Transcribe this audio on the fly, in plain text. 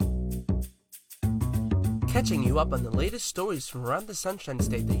catching you up on the latest stories from around the Sunshine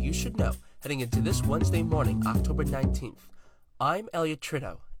State that you should know heading into this Wednesday morning, October 19th. I'm Elliot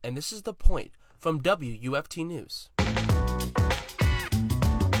Trito, and this is The Point from WUFT News.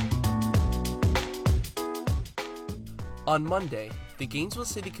 On Monday, the Gainesville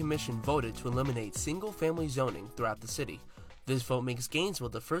City Commission voted to eliminate single-family zoning throughout the city. This vote makes Gainesville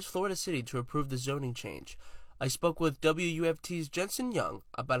the first Florida city to approve the zoning change. I spoke with WUFT's Jensen Young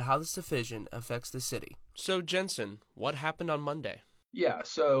about how this decision affects the city. So, Jensen, what happened on Monday? Yeah,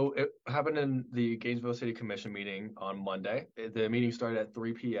 so it happened in the Gainesville City Commission meeting on Monday. The meeting started at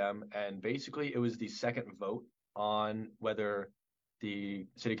 3 p.m., and basically it was the second vote on whether the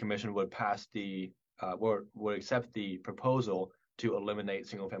City Commission would pass or would accept the proposal to eliminate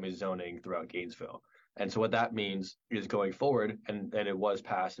single-family zoning throughout Gainesville. And so what that means is going forward, and it was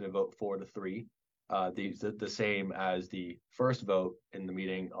passed in a vote 4-3, the same as the first vote in the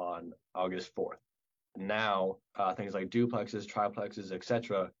meeting on August 4th. Now, things like duplexes, triplexes,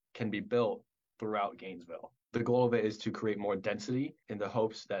 etc., can be built throughout Gainesville. The goal of it is to create more density in the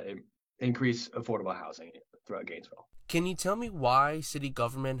hopes that it increase affordable housing throughout Gainesville. Can you tell me why city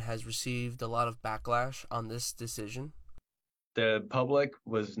government has received a lot of backlash on this decision? The public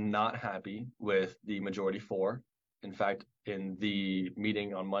was not happy with the majority 4. In fact, in the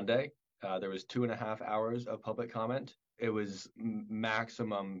meeting on Monday, there was 2.5 hours of public comment. It was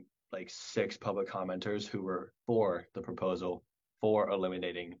maximum 6 public commenters who were for the proposal for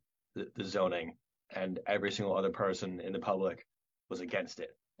eliminating the zoning, and every single other person in the public was against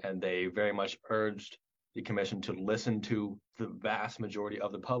it. And they very much urged the commission to listen to the vast majority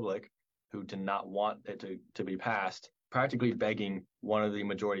of the public who did not want it to be passed, practically begging one of the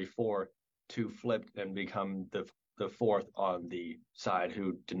majority 4 to flip and become the fourth on the side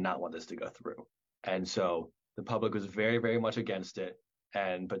who did not want this to go through. And so the public was very, very much against it.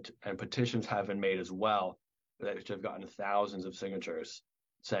 And petitions have been made as well that have gotten thousands of signatures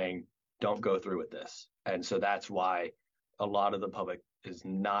saying, don't go through with this. And so that's why a lot of the public is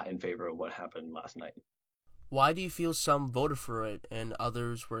not in favor of what happened last night. Why do you feel some voted for it and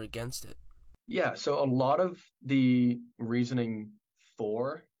others were against it? Yeah, so a lot of the reasoning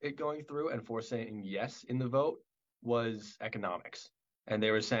for it going through and for saying yes in the vote was economics. And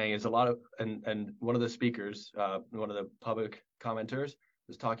they were saying it's a lot of, and one of the speakers, one of the public commenters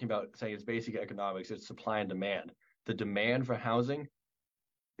was talking about saying it's basic economics, it's supply and demand. The demand for housing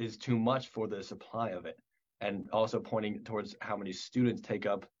is too much for the supply of it. And also pointing towards how many students take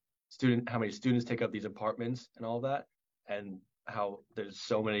up these apartments and all that, and how there's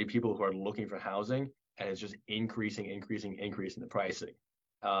so many people who are looking for housing, and it's just increasing the pricing.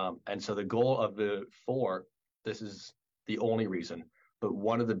 And so the goal of the 4, this is the only reason, but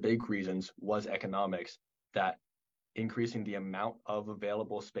one of the big reasons was economics, that increasing the amount of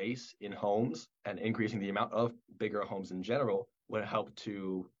available space in homes and increasing the amount of bigger homes in general would help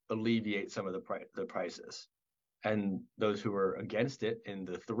to alleviate some of the prices. And those who were against it in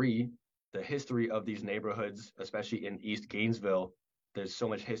the 3, the history of these neighborhoods, especially in East Gainesville, there's so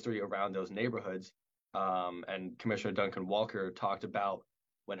much history around those neighborhoods. And Commissioner Duncan Walker talked about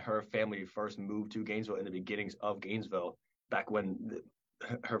when her family first moved to Gainesville in the beginnings of Gainesville, back when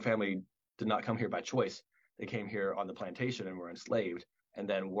her family did not come here by choice. They came here on the plantation and were enslaved, and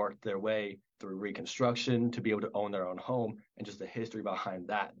then worked their way through Reconstruction to be able to own their own home, and just the history behind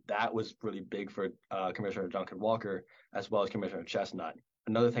that. That was really big for Commissioner Duncan Walker, as well as Commissioner Chestnut.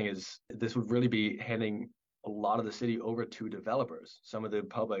 Another thing is this would really be handing a lot of the city over to developers. Some of the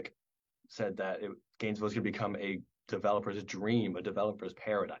public said that Gainesville is going to become a developer's dream, a developer's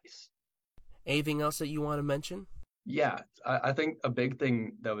paradise. Anything else that you want to mention? Yeah, I think a big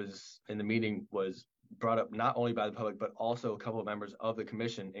thing that was in the meeting was brought up not only by the public, but also a couple of members of the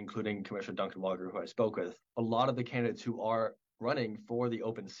commission, including Commissioner Duncan Walker, who I spoke with. A lot of the candidates who are running for the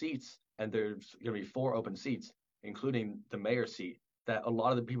open seats, and there's going to be 4 open seats, including the mayor's seat, that a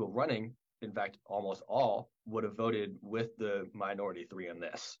lot of the people running, in fact, almost all, would have voted with the minority 3 on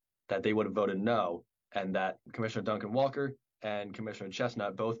this, that they would have voted no, and that Commissioner Duncan Walker and Commissioner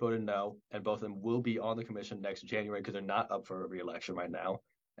Chestnut both voted no, and both of them will be on the commission next January because they're not up for a re-election right now.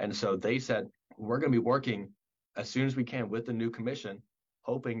 And so they said, we're going to be working as soon as we can with the new commission,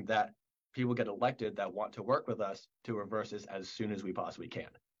 hoping that people get elected that want to work with us to reverse this as soon as we possibly can.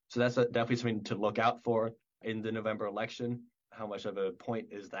 So that's definitely something to look out for in the November election. How much of a point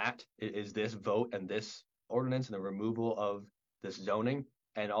is that? Is this vote and this ordinance and the removal of this zoning?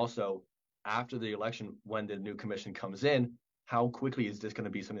 And also, after the election, when the new commission comes in, how quickly is this going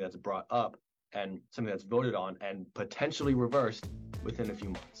to be something that's brought up and something that's voted on and potentially reversed within a few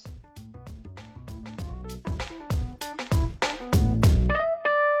months?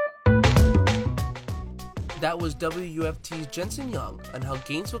 That was WUFT's Jensen Young on how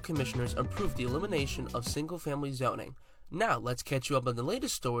Gainesville commissioners approved the elimination of single-family zoning. Now, let's catch you up on the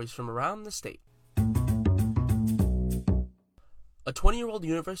latest stories from around the state. A 20-year-old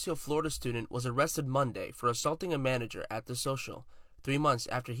University of Florida student was arrested Monday for assaulting a manager at The Social, 3 months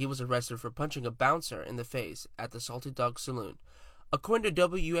after he was arrested for punching a bouncer in the face at the Salty Dog Saloon. According to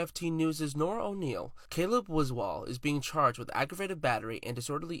WUFT News' Nora O'Neill, Caleb Wiswall is being charged with aggravated battery and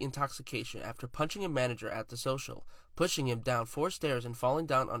disorderly intoxication after punching a manager at The Social, pushing him down 4 stairs and falling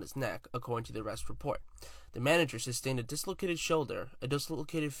down on his neck, according to the arrest report. The manager sustained a dislocated shoulder, a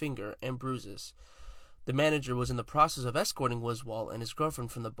dislocated finger, and bruises. The manager was in the process of escorting Wiswall and his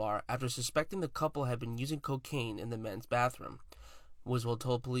girlfriend from the bar after suspecting the couple had been using cocaine in the men's bathroom. Wiswall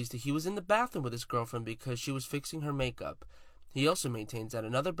told police that he was in the bathroom with his girlfriend because she was fixing her makeup. He also maintains that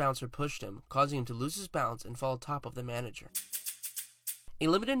another bouncer pushed him, causing him to lose his balance and fall atop of the manager. A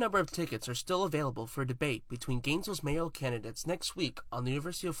limited number of tickets are still available for a debate between Gainesville's mayoral candidates next week on the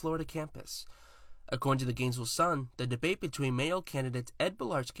University of Florida campus. According to the Gainesville Sun, the debate between mayoral candidates Ed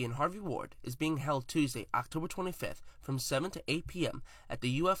Bilarski and Harvey Ward is being held Tuesday, October 25th from 7 to 8 p.m. at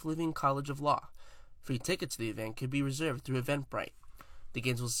the UF Living College of Law. Free tickets to the event can be reserved through Eventbrite. The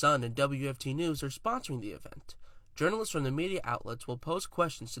Gainesville Sun and WFT News are sponsoring the event. Journalists from the media outlets will pose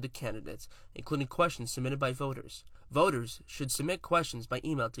questions to the candidates, including questions submitted by voters. Voters should submit questions by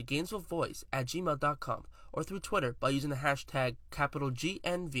email to GainesvilleVoice@gmail.com or through Twitter by using the hashtag capital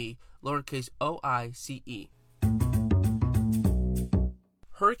GNV lowercase OICE.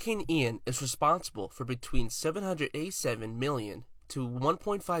 Hurricane Ian is responsible for between $787 million to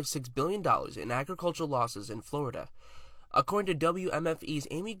 $1.56 billion in agricultural losses in Florida. According to WMFE's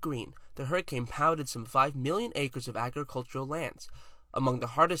Amy Green, the hurricane pounded some 5 million acres of agricultural lands. Among the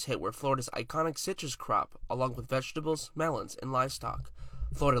hardest hit were Florida's iconic citrus crop, along with vegetables, melons, and livestock.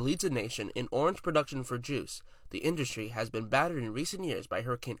 Florida leads the nation in orange production for juice. The industry has been battered in recent years by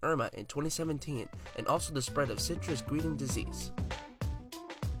Hurricane Irma in 2017 and also the spread of citrus greening disease.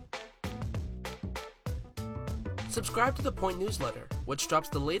 Subscribe to the Point newsletter, which drops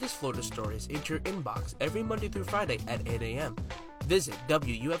the latest Florida stories into your inbox every Monday through Friday at 8 a.m. Visit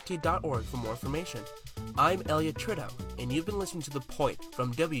WUFT.org for more information. I'm Elliot Trito, and you've been listening to The Point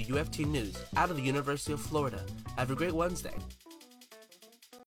from WUFT News out of the University of Florida. Have a great Wednesday.